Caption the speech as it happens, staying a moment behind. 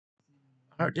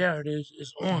Alright, there it is.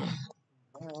 It's on.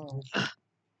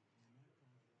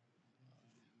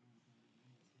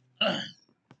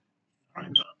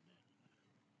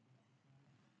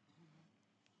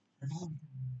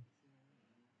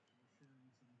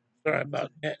 Sorry about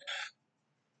that.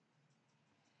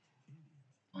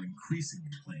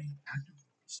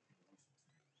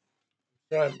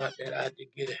 Sorry about that. I had to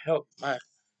get help. My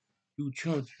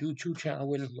YouTube channel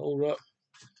wouldn't load up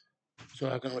so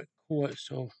I can record.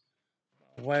 So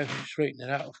my wife straightened it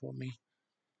out for me.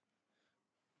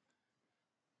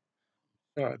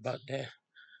 Sorry about that.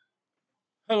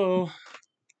 Hello,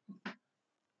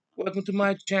 welcome to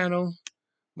my channel.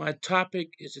 My topic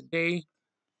is today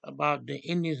about the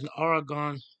Indians in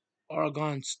Oregon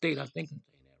State. I think I'm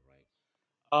saying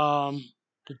that right.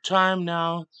 The time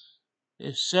now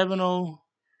is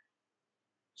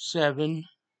 7:07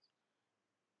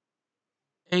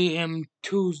 a.m.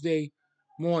 Tuesday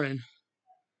morning,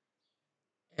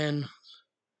 and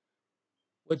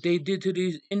what they did to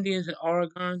these Indians in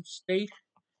Oregon State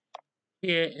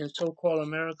here in so-called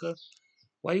America.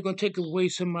 Why you gonna take away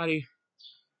somebody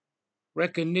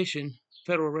recognition,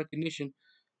 federal recognition?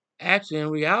 Actually, in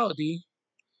reality,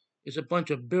 it's a bunch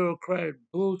of bureaucratic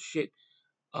bullshit.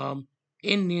 Um,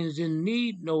 Indians didn't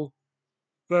need no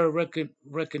federal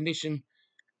recognition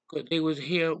because they was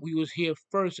here. We was here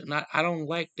first, and I don't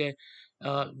like that.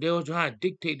 They were trying to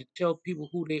dictate to tell people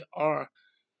who they are.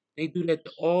 They do that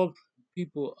to all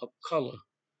people of color,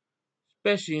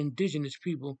 especially indigenous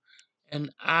people.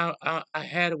 And I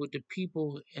had it with the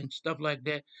people and stuff like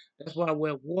that. That's why I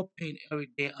wear war paint every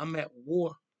day. I'm at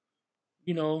war,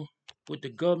 you know, with the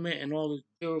government and all this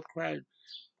bureaucratic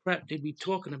crap they be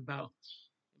talking about.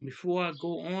 Before I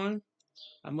go on,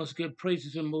 I must give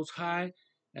praises to the Most High,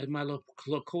 as my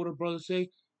Lakota brothers say,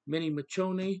 Many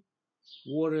Machone,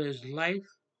 water is life.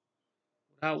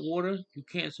 Without water, you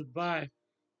can't survive.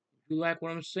 If you like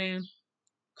what I'm saying,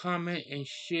 comment and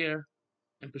share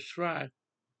and subscribe.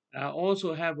 I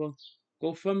also have a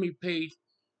GoFundMe page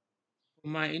for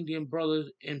my Indian brothers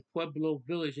in Pueblo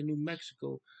Village in New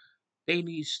Mexico. They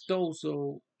need stoves,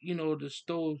 so the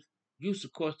stoves used to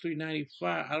cost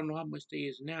 $3.95. I don't know how much they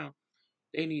is now.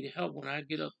 They need help. When I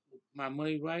get up with my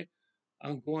money right,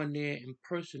 I'm going there in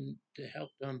person to help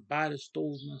them buy the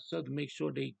stoves myself to make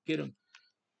sure they get them,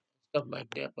 stuff like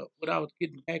that. But what I was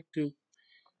getting back to,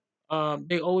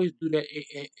 they always do that.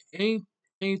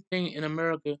 Anything in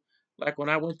America, like when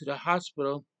I went to the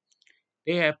hospital,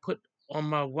 they had put on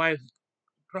my wife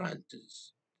trying to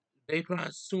they try to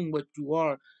assume what you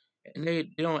are, and they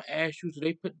don't ask you, so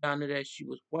they put down there that she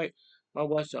was white. My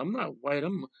wife said, "I'm not white.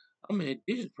 I'm an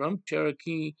indigenous. I'm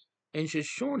Cherokee and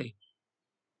Shoshone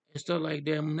and stuff like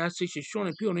that." When I say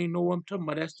Shoshone, people don't even know what I'm talking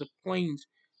about. That's the plains.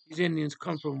 These Indians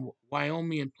come from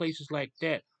Wyoming and places like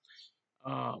that.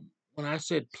 When I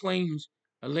said planes,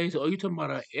 a lady said, "Oh, you talking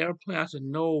about an airplane?" I said,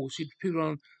 "No. See,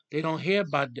 people don't hear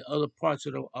about the other parts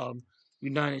of the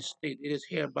United States. They just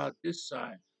hear about this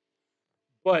side."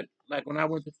 But like when I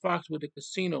went to Fox with the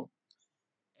casino,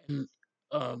 and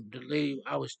the lady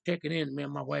I was checking in, me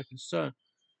and my wife and son,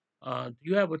 do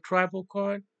you have a tribal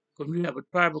card? Because when you have a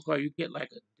tribal card, you get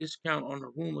like a discount on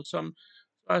the room or something.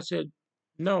 So I said,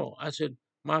 no. I said,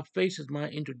 my face is my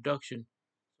introduction.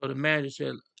 So the manager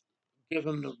said, give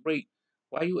him the rate.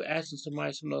 Why you asking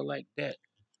somebody something like that?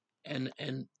 And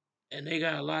and and they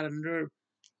got a lot of nerve.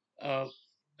 Uh,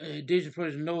 an indigenous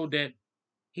person know that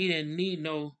he didn't need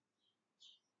no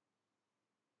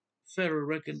federal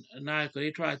recognize. Cause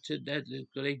they try to that.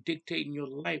 Cause they dictating your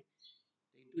life.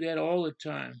 They do that all the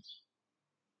time.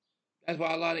 That's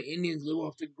why a lot of Indians live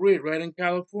off the grid right in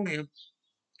California.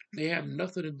 They have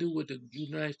nothing to do with the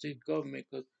United States government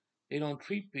because they don't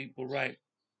treat people right.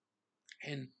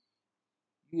 And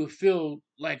you would feel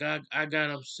like I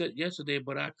got upset yesterday,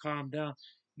 but I calmed down.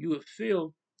 You would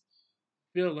feel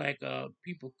like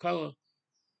people color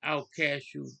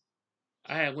outcast you.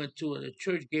 I had went to the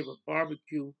church gave a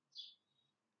barbecue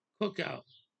cookout.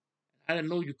 I didn't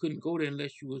know you couldn't go there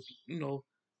unless you was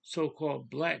so called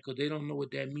black because they don't know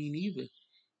what that mean either.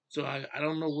 So I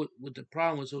don't know what the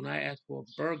problem was. So when I asked for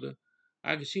a burger,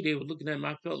 I could see they were looking at me.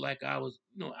 I felt like I was,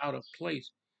 out of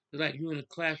place. It's like you in a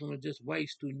classroom with just white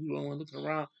students. You don't want to look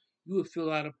around. You would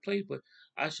feel out of place, but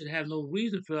I should have no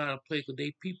reason to feel out of place because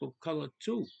they people of color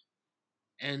too.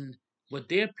 And what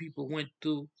their people went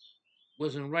through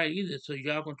wasn't right either. So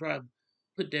y'all gonna try to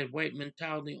put that white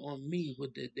mentality on me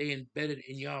with that they embedded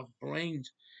in y'all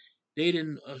brains. They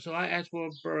didn't. So I asked for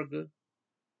a burger.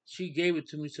 She gave it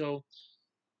to me. So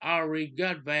I already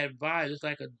got bad vibes. It's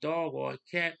like a dog or a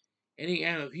cat. Any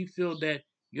animal, if he feel that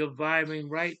your vibe ain't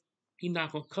right, he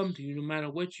not gonna come to you no matter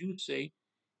what you say.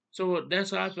 So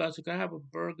that's how I felt. I said, "Can I have a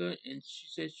burger?" And she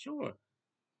said, "Sure."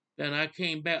 Then I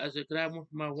came back. I said, "Could I have one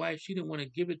for my wife?" She didn't want to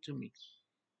give it to me.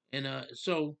 And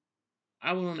so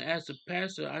I went on to ask the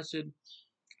pastor. I said,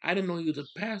 I didn't know he was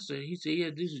a pastor. He said, "Yeah,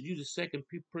 this is you the second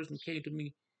person came to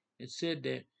me and said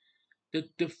that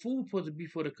the food supposed to be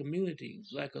for the community.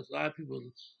 Like a lot of people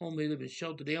home they live in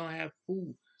shelter, they don't have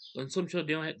food. In some shelter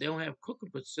they don't have cooking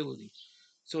facilities,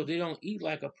 so they don't eat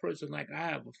like a person. Like I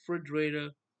have a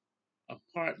refrigerator,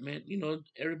 apartment.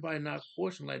 Everybody not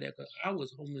fortunate like that. 'Cause I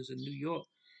was homeless in New York.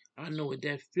 I know what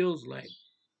that feels like.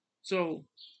 So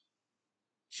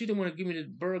she didn't want to give me this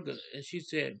burger, and she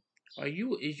said,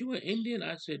 Is you an Indian?"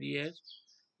 I said, "Yes."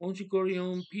 "Won't you go to your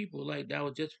own people?" Like that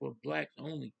was just for blacks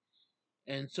only.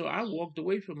 And so I walked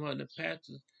away from her and the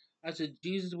pastor. I said,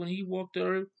 Jesus, when he walked the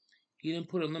earth, he didn't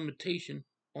put a limitation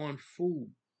on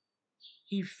food.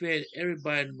 He fed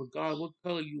everybody, regardless what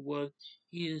color you was.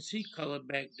 He didn't see color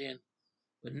back then.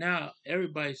 But now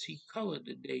everybody see color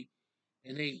today.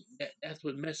 And that's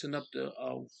what messing up the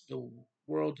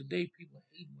world today. People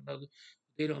hate one another.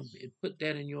 They don't put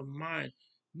that in your mind.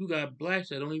 You got blacks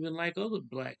that don't even like other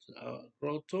blacks.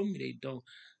 Girl told me they don't.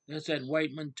 That's that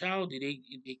white mentality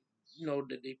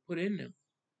that they put in them.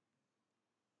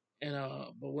 And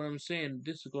but what I'm saying,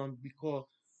 this is going to be called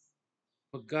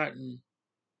forgotten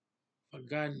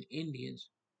Indians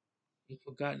and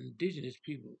forgotten indigenous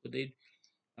people. But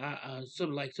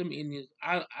some Indians,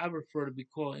 I prefer to be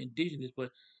called indigenous,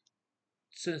 but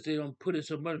since they don't put it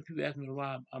so much, people ask me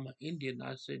why I'm an Indian.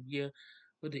 I said, yeah,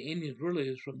 but the Indians really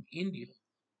is from India,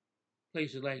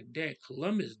 places like that.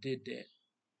 Columbus did that.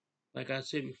 Like I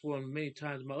said before, many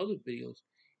times in my other videos,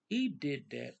 he did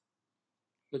that.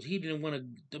 But he didn't want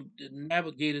to. The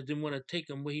navigators didn't want to take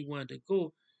him where he wanted to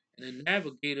go, and the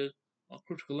navigators on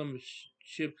Christopher Columbus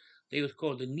ship, they was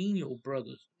called the Nino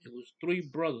brothers. It was three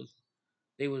brothers.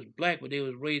 They was black, but they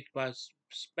was raised by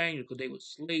Spaniards because they were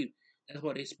slaves. That's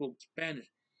why they spoke Spanish.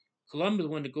 Columbus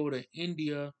wanted to go to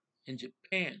India and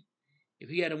Japan. If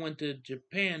he had went to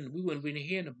Japan, we wouldn't been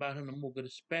hearing about him no more. Because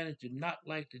the Spanish did not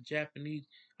like the Japanese.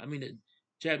 I mean, the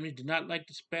Japanese did not like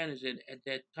the Spanish at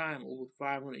that time, over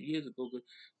 500 years ago. Because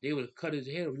they would have cut his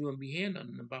head off. You wouldn't be hearing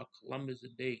nothing about Columbus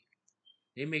today.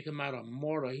 They make him out a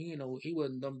martyr. He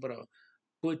wasn't nothing but a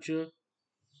butcher,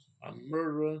 a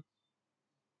murderer,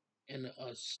 and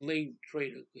a slave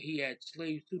trader. He had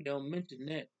slaves too. They don't mention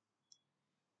that.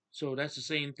 So that's the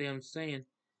same thing I'm saying.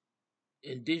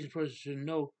 Indigenous person should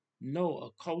know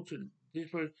a culture. This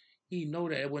person he know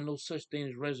that there were no such thing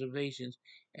as reservations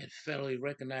and federally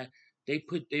recognized. They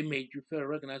made you federally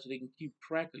recognized so they can keep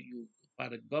track of you by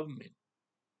the government.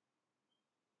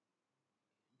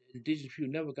 Indigenous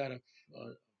people never got a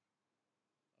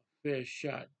fair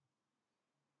shot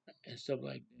and stuff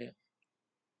like that.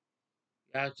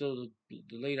 I told the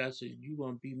lady, I said, "You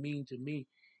gonna be mean to me,"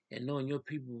 and knowing your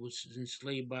people was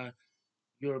enslaved by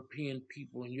European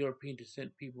people and European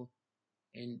descent people,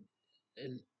 and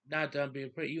and not that I'm being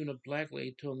afraid. Even a black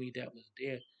lady told me that was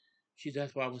there.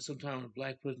 That's why when sometimes a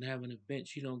black person have an event,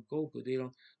 she don't go because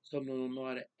some of them don't know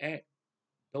how to act.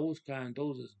 Those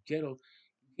is ghetto.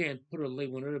 You can't put a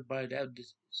label on everybody. That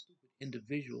just stupid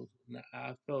individuals. And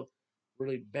I felt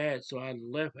really bad, so I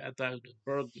left after the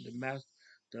burger, the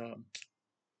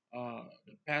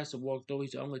the pastor walked over. He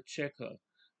said, "I'm gonna check her,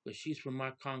 but she's from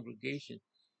my congregation."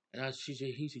 And he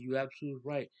said, "You're absolutely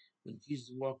right. When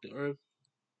Jesus walked the earth,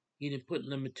 he didn't put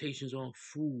limitations on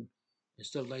food and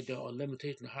stuff like that, or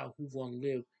limitations on who's gonna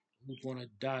live, who's gonna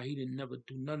die. He didn't never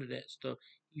do none of that stuff.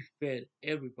 He fed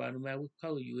everybody, no matter what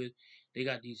color you is. They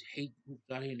got these hate groups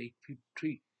out here. And they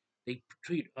treat they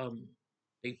preach,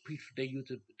 they use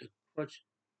the crutch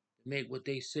to make what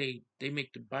they say. They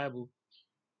make the Bible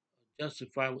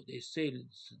justify what they say.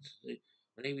 When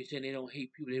they be saying they don't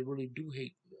hate people, they really do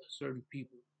hate certain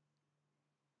people.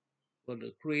 But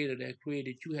the creator that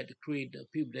created you had to create the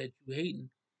people that you hating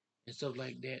and stuff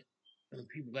like that. And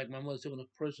people like my mother said, when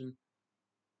a person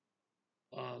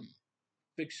um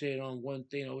fixated on one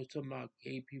thing, always talking about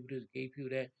gay people this, gay people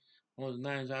that, on the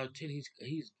 9 out of 10,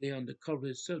 he's there undercover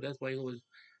himself. That's why he always,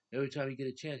 every time he get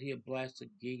a chance, he'll blast a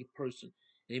gay person.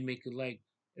 They make it like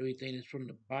everything is from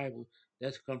the Bible.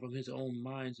 That's come from his own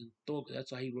minds and thought.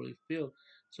 That's how he really feel.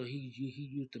 So he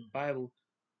used the Bible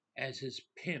as his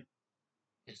pimp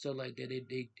and stuff like that.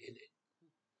 They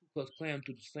Ku Klux Klan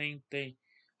do the same thing.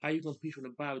 How you gonna preach from the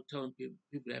Bible telling people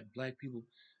that black people,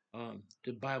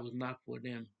 the Bible's not for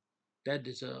them? That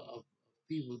is a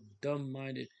feeble,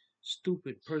 dumb-minded,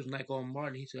 stupid person like on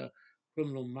Martin. He said,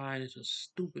 criminal mind is a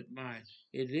stupid mind.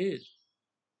 It is.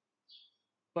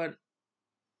 But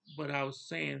I was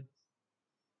saying,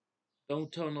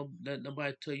 don't let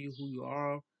nobody tell you who you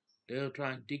are. They'll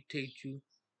try and dictate you.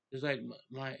 It's like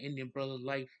my Indian brother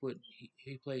Lightfoot.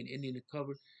 He played Indian the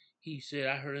cover. He said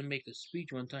I heard him make a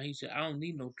speech one time. He said I don't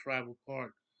need no tribal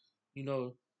card, you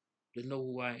know, to know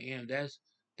who I am. That's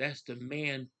the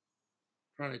man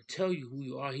trying to tell you who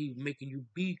you are. He's making you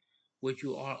be what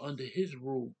you are under his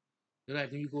rule.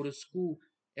 Like when you go to school,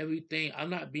 everything. I'm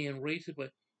not being racist,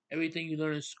 but everything you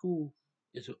learn in school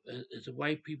is a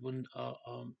white people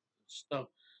stuff.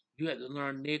 You have to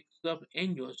learn their stuff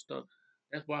and your stuff.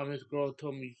 That's why this girl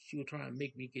told me she was trying to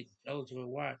make me get jealous of her.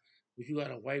 Why? If you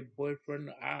got a white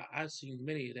boyfriend, I seen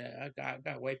many of that. I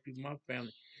got white people in my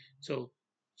family. So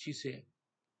she said,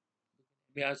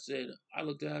 me, I said, I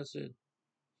looked at her, I said,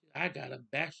 I got a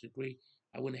bachelor's degree.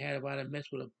 I wouldn't have had if I'd have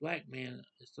messed with a black man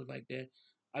and stuff like that.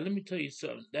 Let me tell you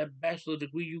something. That bachelor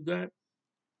degree you got,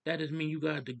 that doesn't mean you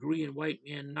got a degree in white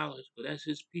man knowledge, but that's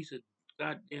his piece of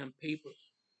goddamn paper.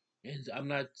 And I'm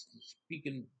not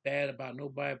speaking bad about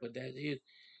nobody, but that is.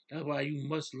 That's why you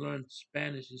must learn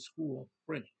Spanish in school or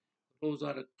French. Those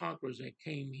are the conquerors that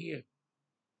came here.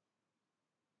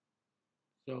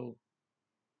 So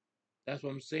that's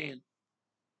what I'm saying.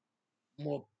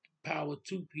 More power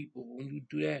to people when you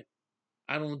do that.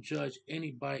 I don't judge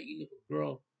anybody, even if a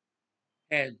girl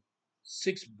had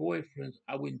 6 boyfriends,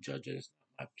 I wouldn't judge her. It's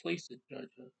not my place to judge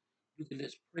her. You can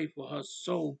just pray for her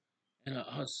soul and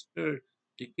her spirit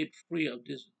to get free of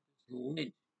this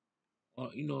lynch. Or,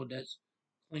 that's,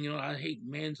 I hate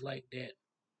men's like that.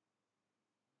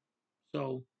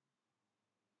 So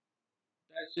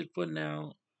that's it for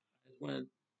now. I just want to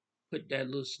put that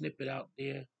little snippet out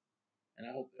there. And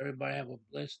I hope everybody have a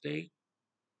blessed day.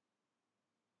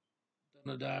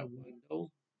 Donadai Wando.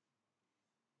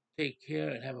 Take care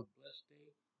and have a blessed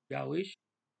day. Yawish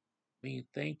mean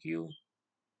thank you.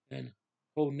 And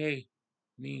Hone mean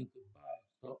goodbye.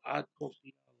 So I'll talk to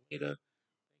y'all later.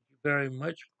 Thank you very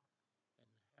much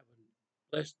and have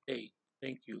a blessed day.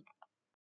 Thank you.